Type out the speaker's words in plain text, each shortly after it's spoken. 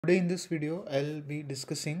Today in this video, I'll be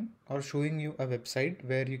discussing or showing you a website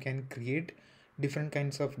where you can create different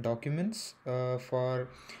kinds of documents for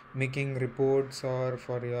making reports or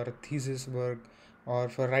for your thesis work or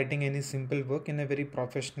for writing any simple work in a very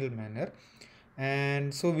professional manner.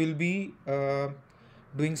 And so we'll be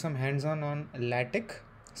doing some hands-on on LaTeX.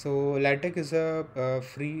 So LaTeX is a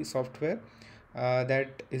free software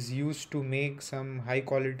that is used to make some high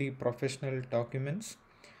quality professional documents,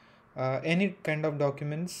 any kind of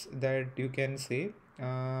documents that you can say,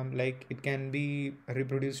 like it can be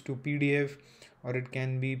reproduced to PDF or it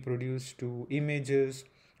can be produced to images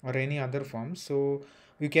or any other form. So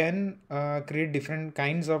you can create different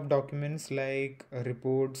kinds of documents like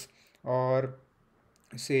reports or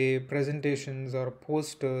say presentations or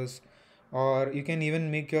posters, or you can even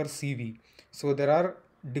make your CV. So there are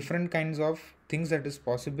different kinds of things that is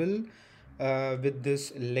possible with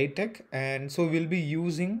this LaTeX, and so we'll be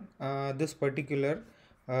using this particular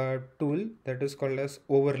tool that is called as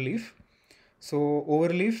Overleaf. So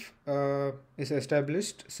Overleaf is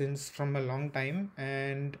established since from a long time,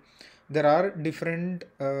 and there are different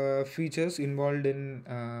features involved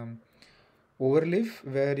in Overleaf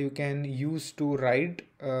where you can use to write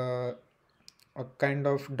a kind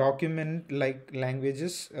of document like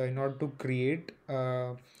languages in order to create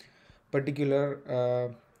a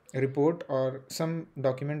particular report or some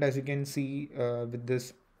document, as you can see with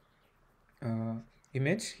this uh,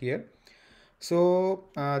 image here. So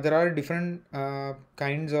there are different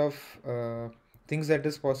kinds of things that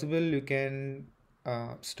is possible. You can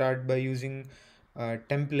start by using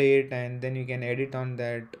template and then you can edit on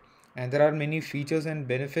that, and there are many features and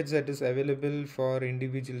benefits that is available for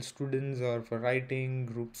individual students or for writing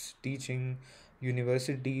groups, teaching,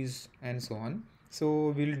 universities, and so on. So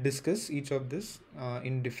we'll discuss each of this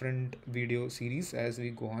in different video series as we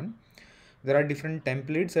go on. There are different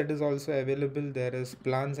templates that is also available. There is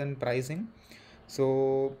plans and pricing.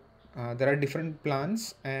 So there are different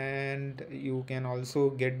plans and you can also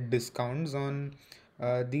get discounts on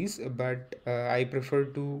these, but I prefer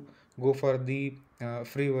to go for the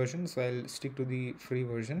free version, so I'll stick to the free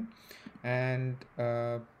version. And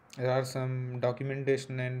there are some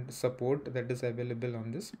documentation and support that is available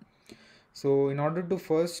on this. So in order to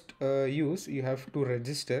first use, you have to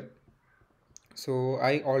register. So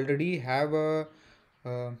I already have a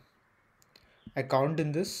uh, account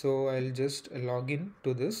in this, so I'll just log in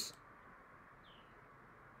to this.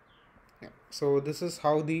 Yeah. So this is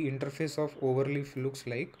how the interface of Overleaf looks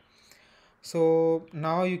like. So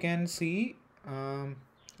now you can see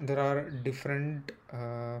there are different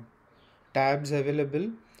tabs available.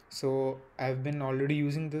 So I've been already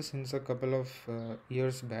using this since a couple of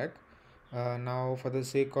years back. Now for the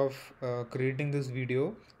sake of creating this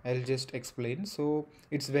video, I'll just explain. So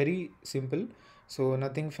it's very simple, so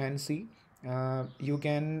nothing fancy. You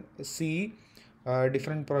can see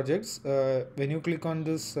different projects. When you click on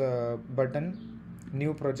this button,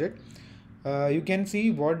 new project, you can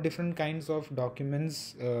see what different kinds of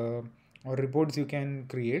documents or reports you can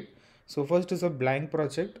create. So first is a blank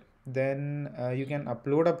project, then you can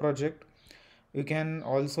upload a project. You can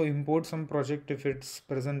also import some project if it's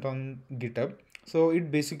present on GitHub. So it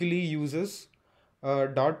basically uses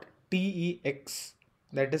 .tex,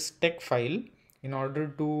 that is text file, in order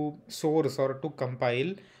to source or to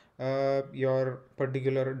compile your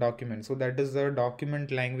particular document. So that is the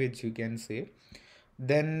document language, you can say.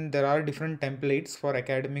 Then there are different templates for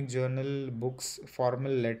academic journal, books,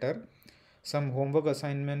 formal letter, some homework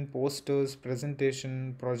assignment, posters,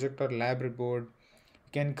 presentation, project or lab report.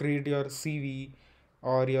 You can create your CV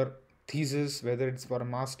or your thesis, whether it's for a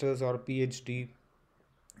master's or PhD.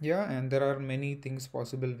 Yeah, and there are many things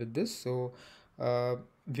possible with this. So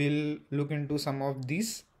we'll look into some of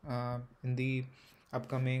these in the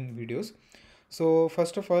upcoming videos. So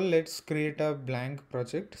first of all, let's create a blank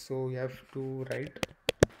project. So you have to write,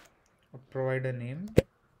 provide a name.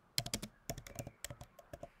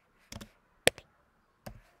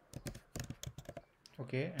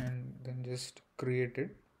 Okay, and then just create it.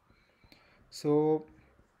 So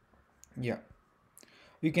yeah,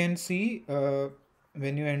 you can see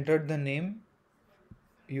when you entered the name,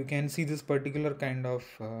 you can see this particular kind of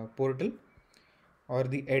portal or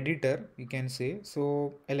the editor, you can say.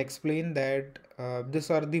 So I'll explain that these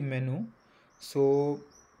are the menu. So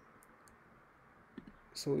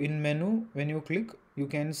in menu, when you click, you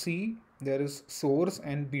can see there is source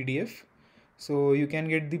and PDF. So you can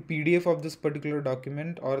get the PDF of this particular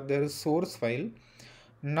document, or there is source file.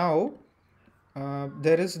 Now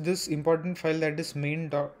there is this important file that is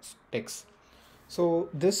main.txt. So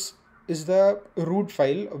this is the root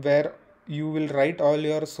file where you will write all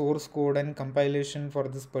your source code and compilation for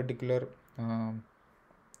this particular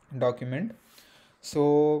document.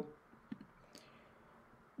 So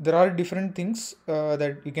there are different things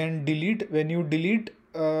that you can delete. When you delete,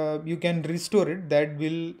 you can restore it. That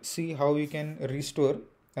will see how you can restore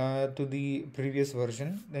to the previous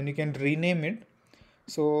version. Then you can rename it.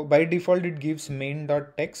 So by default it gives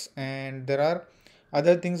main.txt, and there are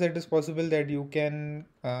other things that is possible, that you can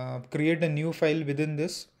create a new file within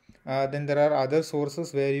this. Then there are other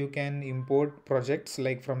sources where you can import projects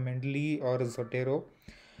like from Mendeley or Zotero,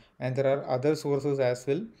 and there are other sources as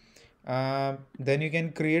well. Then you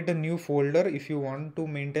can create a new folder if you want to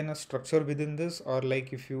maintain a structure within this, or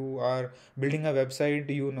like if you are building a website,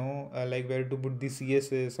 like where to put the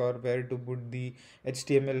CSS or where to put the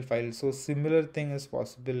HTML file. So similar thing is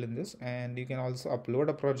possible in this. And you can also upload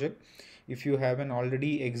a project. If you have an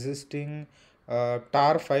already existing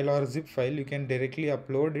tar file or zip file, you can directly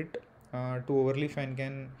upload it to Overleaf and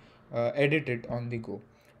can edit it on the go.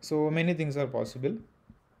 So many things are possible.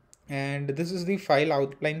 And this is the file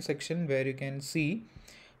outline section where you can see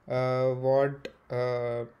what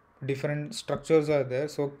different structures are there.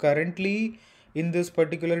 So currently in this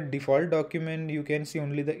particular default document, you can see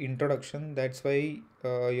only the introduction. That's why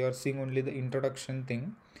you're seeing only the introduction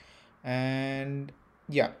thing. And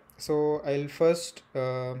yeah, so I'll first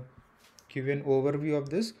give you an overview of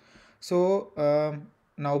this. So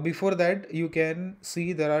now before that, you can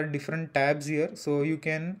see there are different tabs here. So you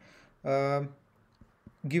can uh,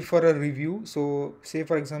 give for a review. So say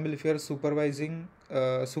for example, if you are supervising,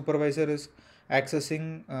 supervisor is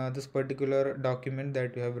accessing this particular document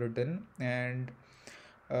that you have written, and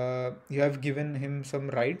you have given him some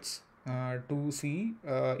rights to see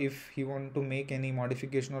if he want to make any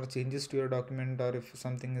modification or changes to your document, or if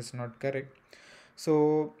something is not correct.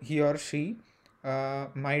 So he or she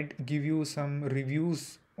might give you some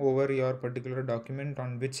reviews over your particular document,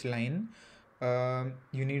 on which line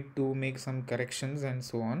you need to make some corrections and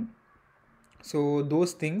so on. So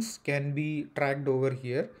those things can be tracked over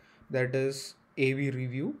here, that is AV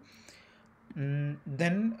review.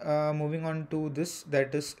 Then moving on to this,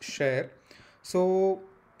 that is share. So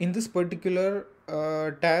in this particular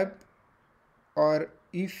tab, or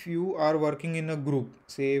if you are working in a group,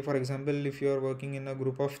 say for example, if you are working in a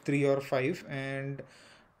group of 3 or 5, and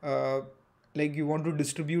uh, like you want to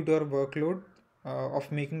distribute your workload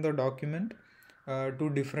of making the document to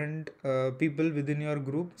different people within your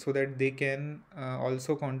group, so that they can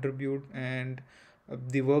also contribute, and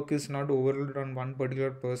the work is not overloaded on one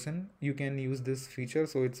particular person, you can use this feature.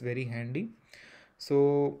 So it's very handy.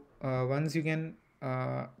 So once you can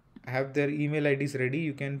have their email IDs ready,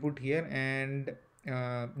 you can put here and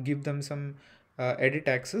give them some edit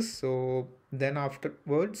access. So then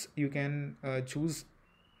afterwards you can choose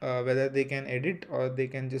whether they can edit or they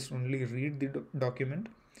can just only read the document,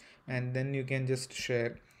 and then you can just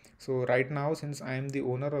share. So right now, since I am the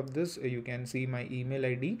owner of this, you can see my email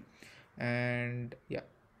ID. And yeah,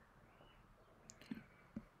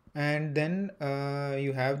 and then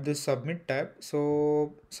you have this submit tab.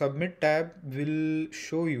 So submit tab will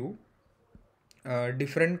show you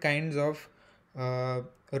different kinds of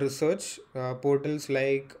research portals,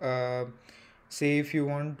 like say if you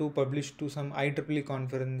want to publish to some IEEE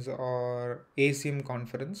conference or ACM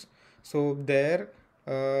conference. So there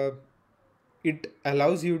it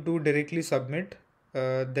allows you to directly submit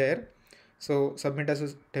there. So submit as a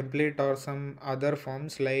template or some other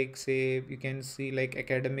forms, like say you can see like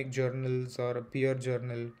academic journals or a peer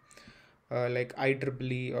journal, like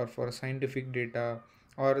IEEE, or for scientific data.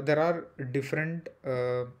 Or there are different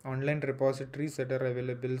online repositories that are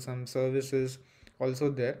available, some services also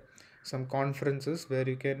there, some conferences where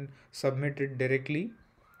you can submit it directly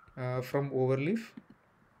from Overleaf.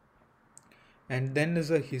 And then is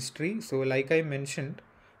a history. So like I mentioned,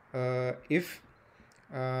 if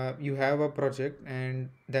you have a project and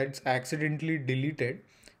that's accidentally deleted,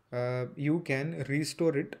 you can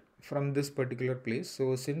restore it from this particular place.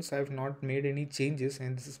 So since I have not made any changes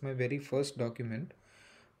and this is my very first document,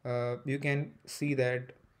 you can see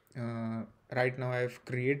that right now I have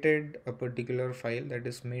created a particular file, that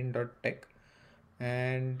is main.tech.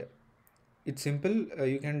 And it's simple.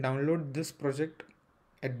 You can download this project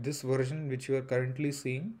at this version which you are currently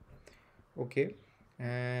seeing. Okay.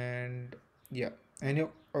 And yeah, and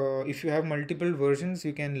if you have multiple versions,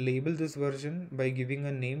 you can label this version by giving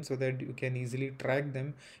a name, so that you can easily track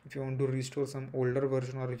them if you want to restore some older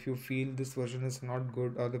version, or if you feel this version is not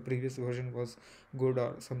good or the previous version was good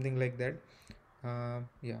or something like that.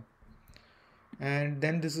 Yeah. And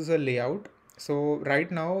then this is a layout. So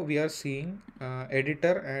right now we are seeing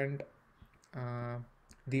editor and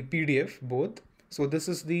the PDF both. So this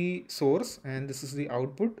is the source and this is the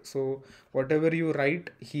output. So whatever you write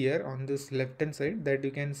here on this left hand side, that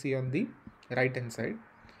you can see on the right hand side.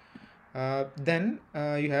 Then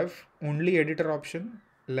you have only editor option,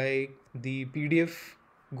 like the PDF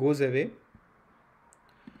goes away.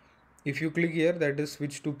 If you click here, that is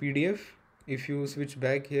switch to PDF. If you switch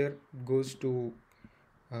back here, it goes to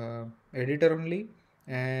editor only.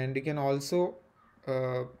 And you can also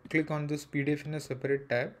click on this PDF in a separate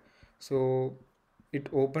tab, so it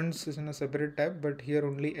opens in a separate tab, but here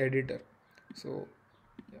only editor. So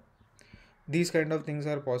yeah, these kind of things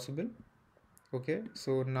are possible. Okay,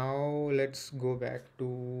 so now let's go back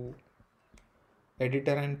to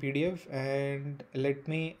editor and PDF, and let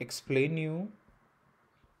me explain you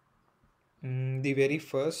the very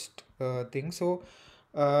first thing. So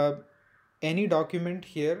uh, any document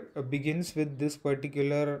here begins with this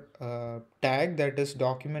particular tag, that is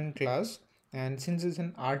document class. And since it's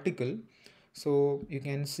an article, so you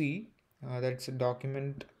can see that's a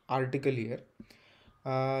document article here.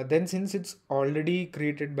 Then since it's already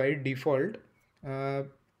created by default, uh,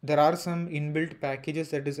 there are some inbuilt packages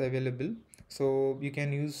that is available. So you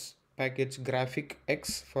can use package graphic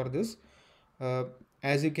X for this. uh,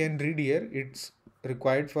 as you can read here, it's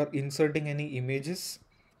required for inserting any images.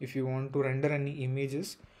 If you want to render any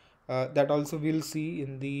images, that also we'll see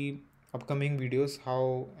in the upcoming videos,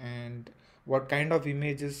 how and what kind of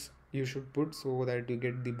images you should put so that you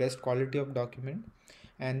get the best quality of document.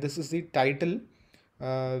 And this is the title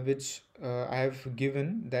which I have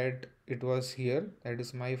given, that it was here, that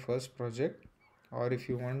is my first project. Or if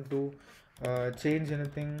you want to change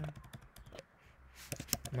anything,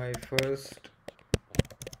 my first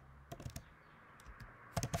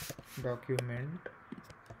document.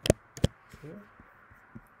 Okay.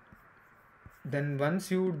 Then once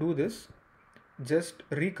you do this, just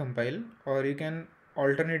recompile, or you can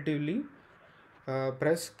alternatively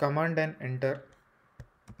press command and enter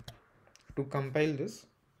to compile this.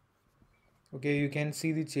 Okay, you can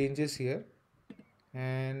see the changes here.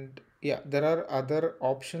 And yeah, there are other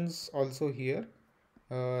options also here,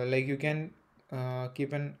 like you can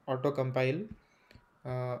keep an auto compile,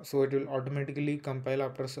 so it will automatically compile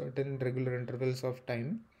after certain regular intervals of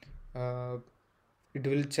time. It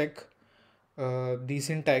will check the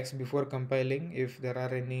syntax before compiling. If there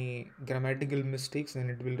are any grammatical mistakes, then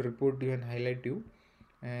it will report you and highlight you.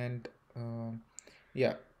 And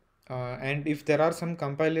yeah, and if there are some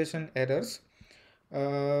compilation errors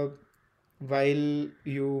uh, while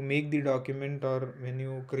you make the document, or when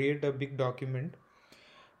you create a big document,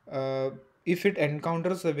 uh, if it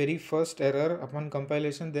encounters a very first error upon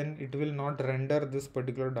compilation, then it will not render this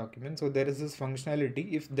particular document. So there is this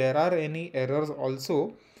functionality, if there are any errors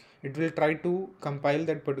also, it will try to compile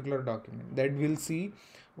that particular document, that will see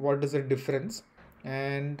what is the difference.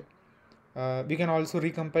 And we can also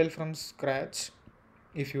recompile from scratch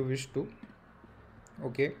if you wish to.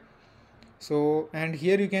 Okay, so and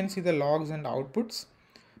here you can see the logs and outputs.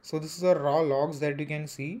 So this is a raw logs that you can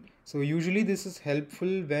see. So usually this is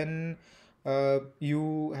helpful when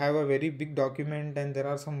you have a very big document and there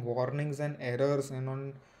are some warnings and errors, and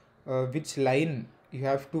on which line you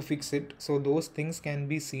have to fix it. So those things can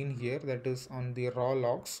be seen here, that is on the raw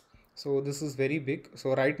logs. So this is very big.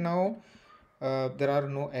 So right now there are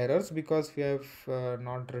no errors because we have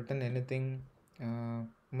not written anything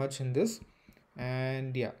much in this.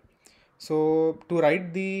 And yeah, so to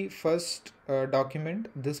write the first document,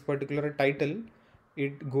 this particular title,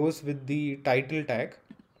 it goes with the title tag.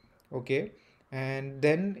 Okay, and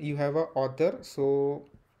then you have a author. So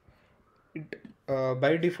it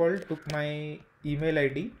by default took my email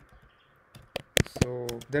ID. So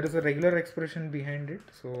there is a regular expression behind it.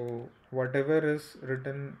 So whatever is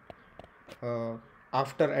written uh,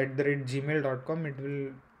 after @gmail.com, it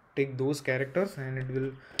will take those characters and it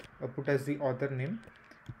will put as the author name.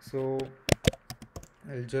 So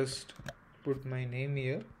I'll just put my name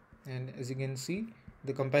here, and as you can see,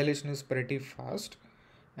 the compilation is pretty fast.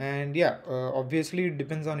 And yeah, obviously it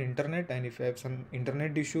depends on internet, and if you have some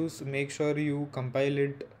internet issues, make sure you compile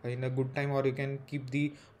it in a good time, or you can keep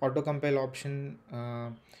the auto compile option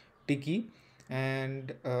ticky,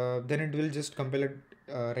 and then it will just compile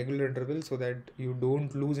at regular interval, so that you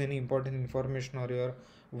don't lose any important information or your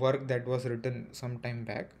work that was written some time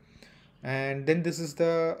back. And then this is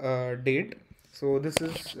the date. So this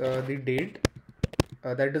is the date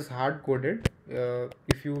that is hard coded.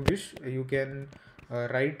 If you wish, you can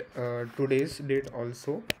write today's date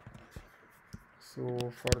also. So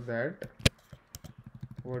for that,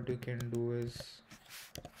 what you can do is,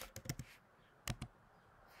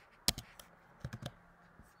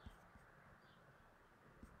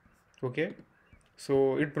 okay,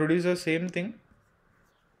 so it produces same thing.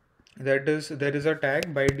 that is, there is a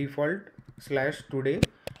tag by default slash today,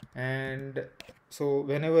 and so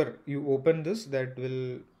whenever you open this, that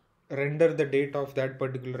will render the date of that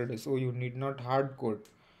particular day, so you need not hard code.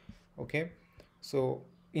 Okay, so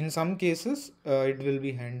in some cases it will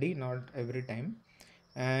be handy, not every time.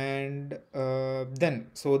 And then,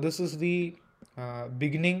 so this is the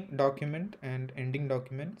beginning document and ending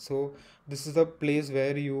document. So this is the place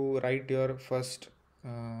where you write your first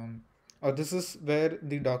or this is where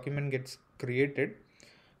the document gets created.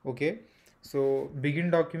 Okay, so begin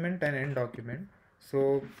document and end document.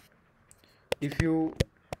 So if you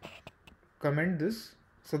comment this,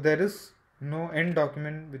 so there is no end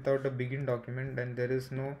document without a begin document, and there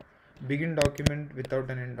is no begin document without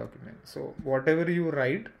an end document. So whatever you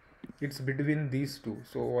write, it's between these two.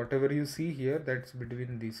 So whatever you see here, that's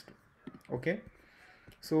between these two. Okay,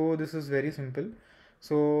 so this is very simple.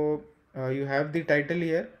 So you have the title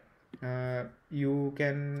here. You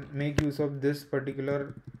can make use of this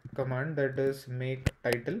particular command, that is make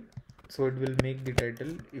title. So it will make the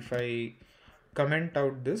title. If I comment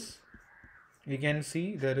out this, we can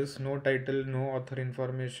see there is no title, no author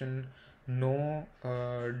information, no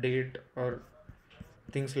date or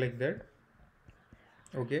things like that.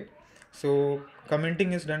 Okay, so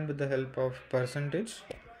commenting is done with the help of percentage.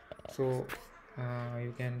 So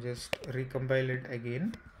you can just recompile it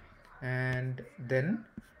again, and then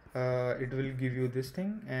it will give you this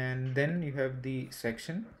thing. And then you have the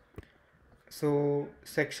section. So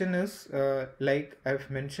section is like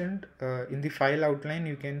I've mentioned in the file outline,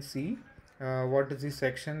 you can see what is the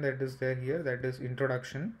section that is there here, that is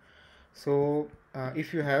introduction. So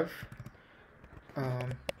if you have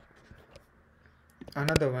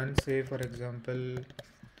another one, say for example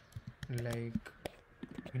like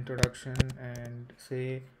introduction and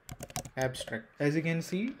say abstract, as you can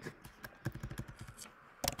see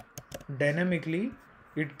dynamically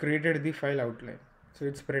it created the file outline, so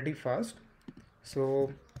it's pretty fast.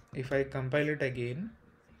 So if I compile it again,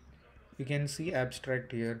 you can see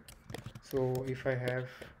abstract here. So if I have,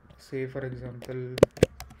 say for example,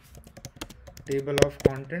 table of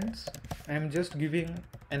contents, I am just giving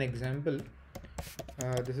an example.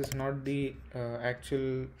 This is not the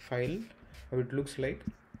actual file how it looks like,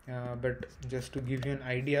 but just to give you an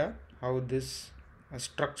idea how this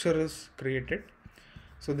structure is created.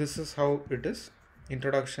 So this is how it is: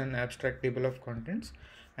 introduction, abstract, table of contents,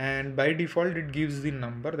 and by default it gives the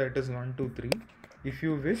number, that is 1 2 3. If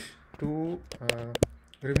you wish to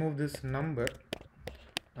remove this number,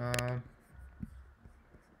 uh,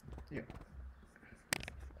 yeah,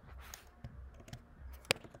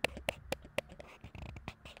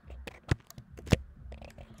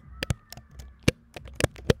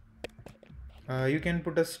 you can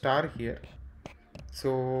put a star here,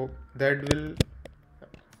 so that will,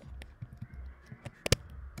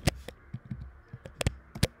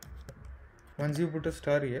 once you put a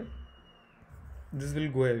star here, this will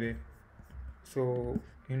go away. So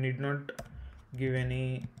you need not give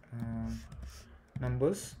any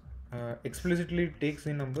numbers. Explicitly it takes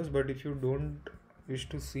the numbers, but if you don't wish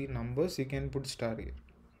to see numbers, you can put star here.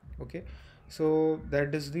 Okay, so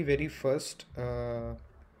that is the very first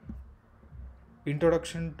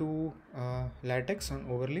introduction to LaTeX on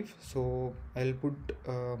Overleaf. So I'll put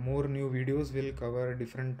more new videos, will cover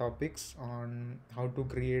different topics on how to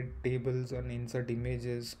create tables and insert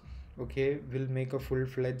images. Okay, we'll make a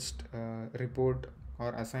full-fledged report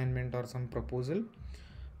or assignment or some proposal.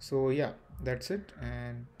 So yeah, that's it,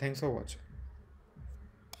 and thanks for watching.